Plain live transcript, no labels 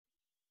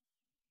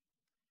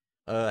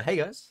Hey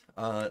guys.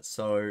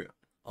 So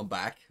I'm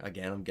back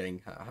again. I'm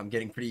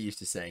getting pretty used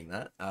to saying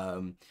that.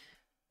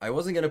 I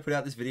wasn't gonna put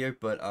out this video,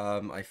 but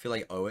I feel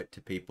like I owe it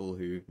to people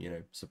who,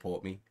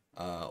 support me.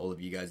 All of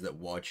you guys that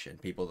watch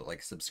and people that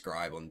like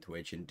subscribe on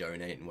Twitch and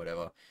donate and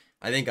whatever.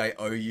 I think I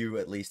owe you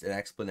at least an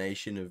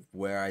explanation of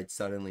where I'd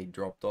suddenly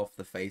dropped off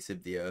the face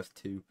of the earth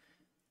to.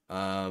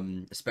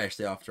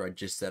 Especially after I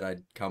just said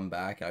I'd come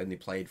back. I only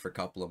played for a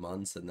couple of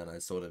months and then I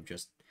sort of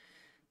just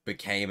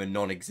became a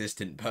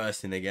non-existent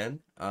person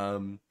again.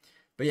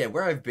 But yeah,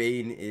 where I've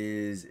been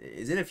is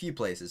in a few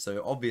places.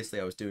 So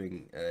obviously I was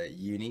doing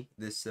uni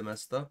this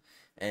semester,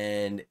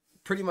 and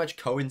pretty much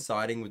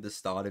coinciding with the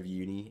start of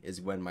uni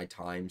is when my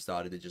time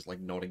started to just like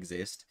not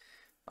exist.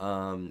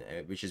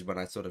 Which is when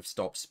I sort of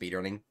stopped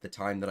speedrunning. The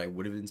time that I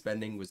would have been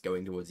spending was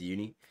going towards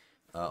uni.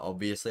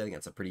 Obviously, I think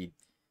that's a pretty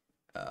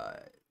uh,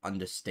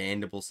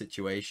 understandable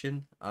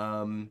situation.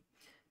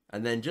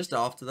 And then just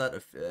after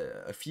that,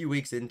 a few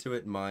weeks into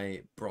it,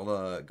 my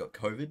brother got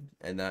COVID,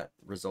 and that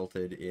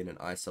resulted in an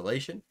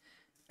isolation.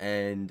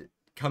 And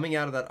coming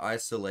out of that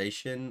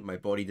isolation, my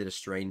body did a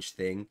strange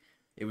thing.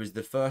 It was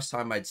the first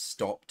time I'd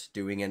stopped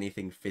doing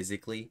anything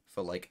physically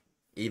for like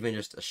even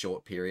just a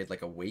short period,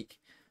 like a week.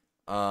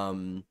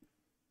 Um,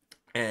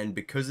 and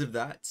because of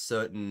that,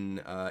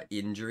 certain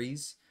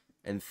injuries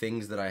and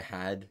things that I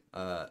had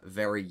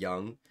very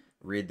young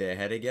reared their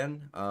head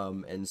again.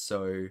 And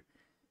so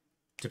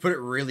to put it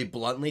really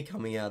bluntly,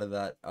 coming out of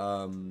that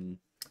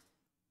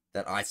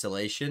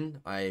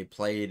isolation, I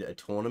played a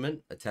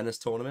tournament, a tennis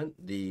tournament,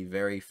 the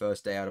very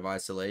first day out of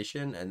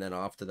isolation, and then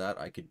after that,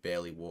 I could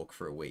barely walk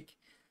for a week,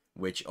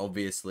 which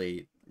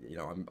obviously,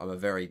 I'm a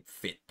very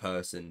fit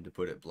person, to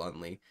put it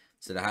bluntly.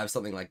 So to have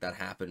something like that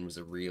happen was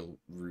a real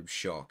rude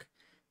shock,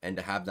 and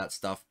to have that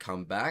stuff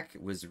come back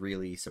was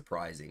really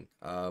surprising.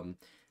 And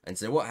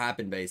so what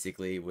happened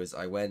basically was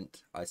I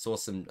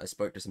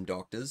spoke to some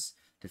doctors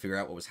to figure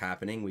out what was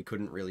happening. We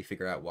couldn't really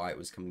figure out why it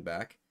was coming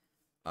back.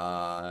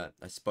 I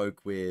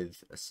spoke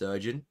with a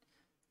surgeon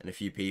and a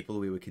few people.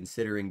 We were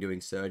considering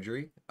doing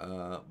surgery,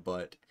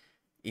 but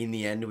in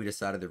the end, we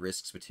decided the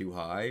risks were too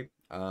high.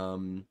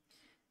 And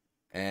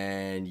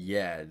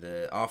yeah,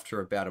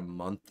 after about a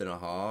month and a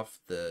half,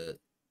 the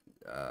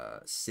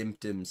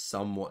symptoms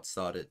somewhat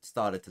started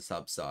to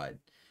subside.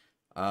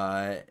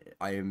 I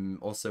am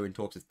also in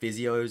talks with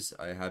physios.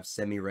 I have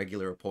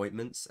semi-regular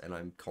appointments, and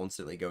I'm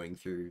constantly going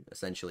through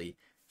essentially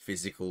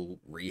physical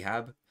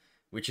rehab,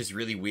 which is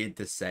really weird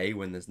to say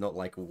when there's not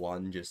like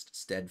one just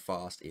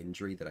steadfast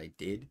injury that I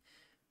did.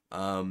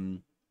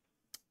 Um,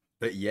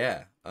 but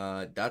yeah,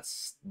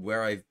 that's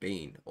where I've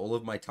been. All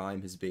of my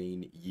time has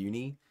been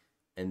uni,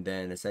 and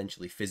then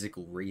essentially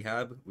physical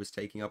rehab was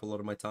taking up a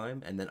lot of my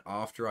time. And then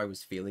after I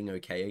was feeling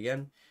okay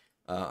again,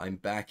 I'm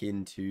back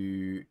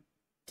into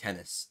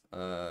tennis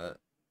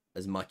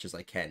as much as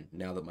I can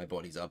now that my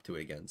body's up to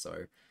it again.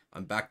 So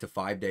I'm back to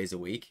 5 days a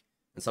week,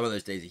 and some of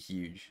those days are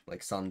huge.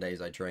 Like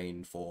Sundays, I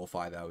train 4 or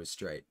 5 hours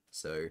straight.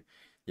 So,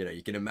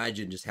 you can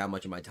imagine just how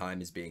much of my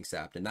time is being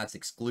sapped, and that's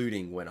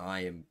excluding when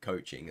I am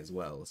coaching as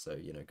well. So,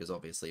 because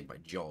obviously my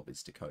job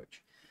is to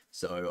coach.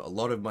 So a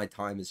lot of my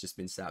time has just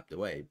been sapped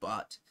away.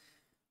 But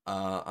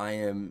I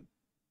am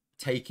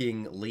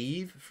taking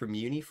leave from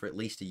uni for at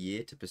least a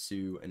year to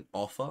pursue an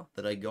offer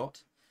that I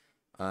got.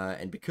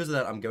 And because of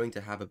that, I'm going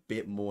to have a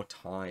bit more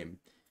time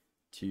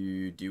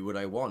to do what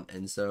I want.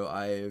 And so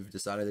I've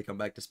decided to come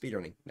back to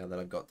speedrunning now that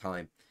I've got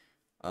time.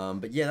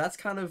 But yeah, that's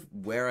kind of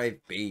where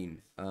I've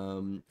been.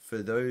 For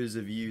those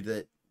of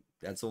you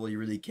that's all you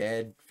really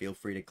cared, feel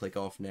free to click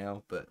off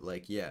now. But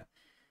like, yeah.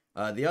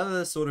 The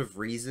other sort of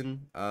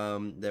reason,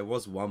 there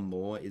was one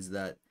more, is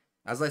that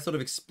as I sort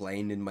of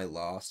explained in my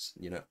last,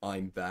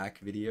 I'm back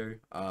video,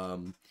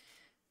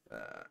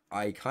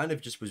 I kind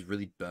of just was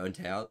really burnt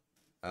out,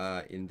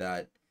 in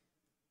that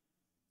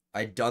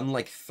I'd done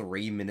like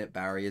 3 minute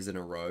barriers in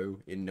a row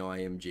in no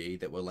IMG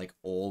that were like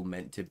all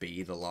meant to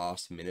be the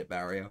last minute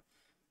barrier,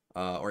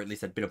 or at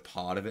least I'd been a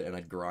part of it and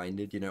I'd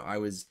grinded. I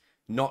was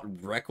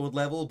not record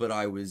level, but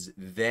I was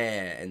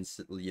there and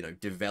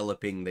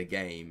developing the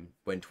game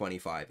when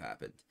 25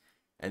 happened,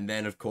 and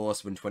then of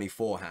course when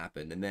 24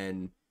 happened, and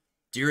then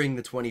during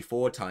the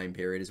 24 time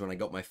period is when I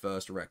got my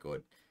first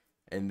record,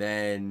 and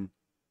then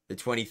the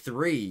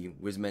 23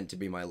 was meant to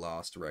be my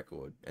last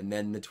record, and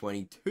then the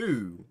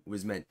 22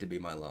 was meant to be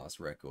my last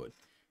record.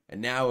 And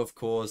now, of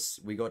course,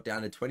 we got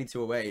down to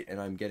 22:08,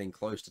 and I'm getting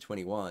close to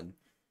 21.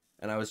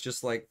 And I was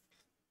just like,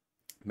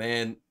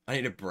 man, I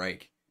need a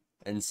break.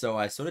 And so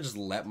I sort of just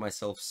let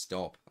myself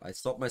stop. I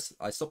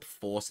stopped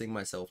forcing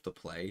myself to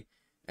play,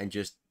 and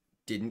just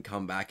didn't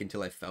come back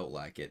until I felt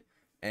like it.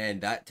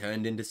 And that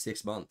turned into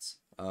 6 months.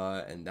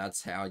 And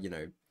that's how,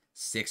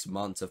 6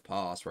 months have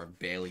passed where I've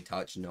barely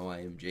touched no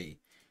IMG.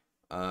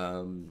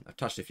 I've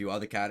touched a few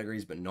other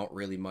categories, but not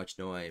really much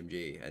no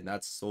IMG, and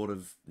that's sort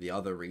of the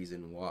other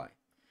reason why.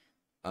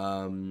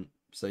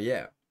 So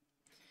yeah.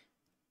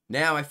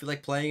 Now I feel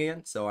like playing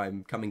again, so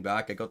I'm coming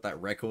back. I got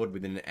that record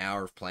within an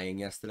hour of playing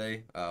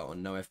yesterday,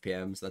 on no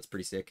FPMs. That's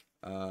pretty sick.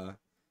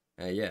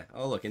 Yeah.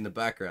 Oh, look, in the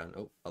background.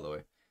 Oh, other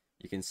way.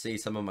 you can see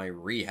some of my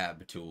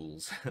rehab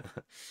tools.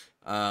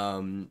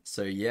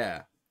 So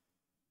yeah.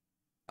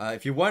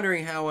 If you're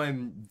wondering how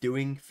I'm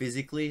doing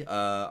physically,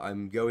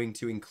 I'm going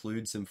to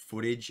include some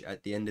footage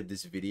at the end of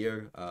this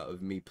video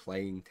of me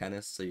playing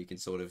tennis so you can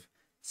sort of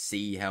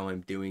see how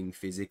I'm doing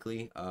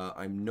physically.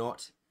 I'm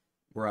not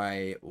where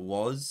I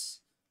was.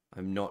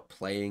 I'm not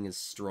playing as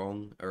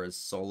strong or as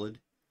solid.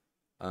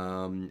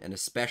 And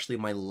especially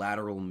my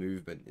lateral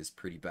movement is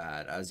pretty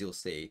bad, as you'll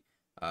see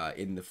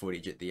in the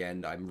footage at the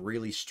end. I'm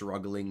really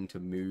struggling to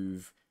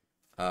move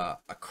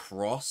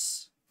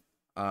across,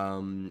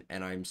 and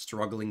I'm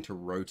struggling to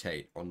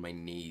rotate on my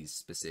knees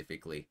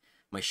specifically.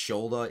 My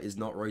shoulder is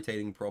not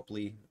rotating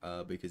properly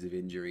because of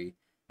injury,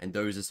 and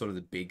those are sort of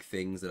the big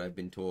things that I've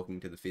been talking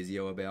to the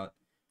physio about.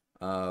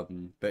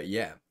 But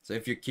yeah, so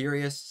if you're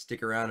curious,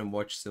 stick around and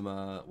watch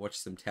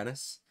some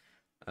tennis,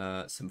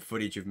 some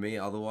footage of me.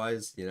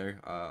 Otherwise, you know,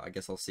 I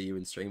guess I'll see you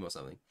in stream or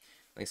something.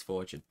 Thanks for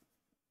watching.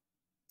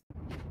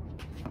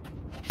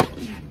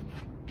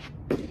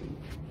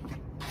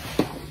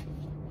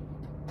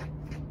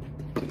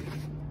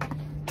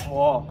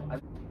 Oh,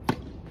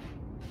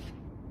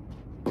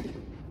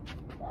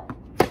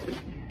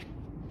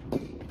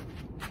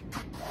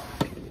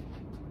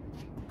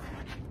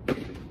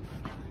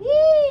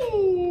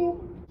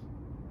 woo!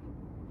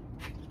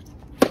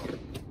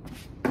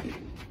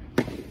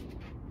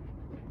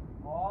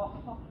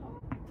 Oh.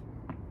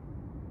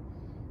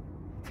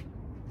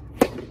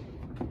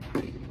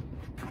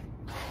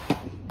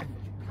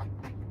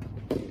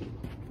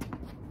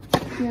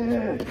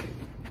 Yeah.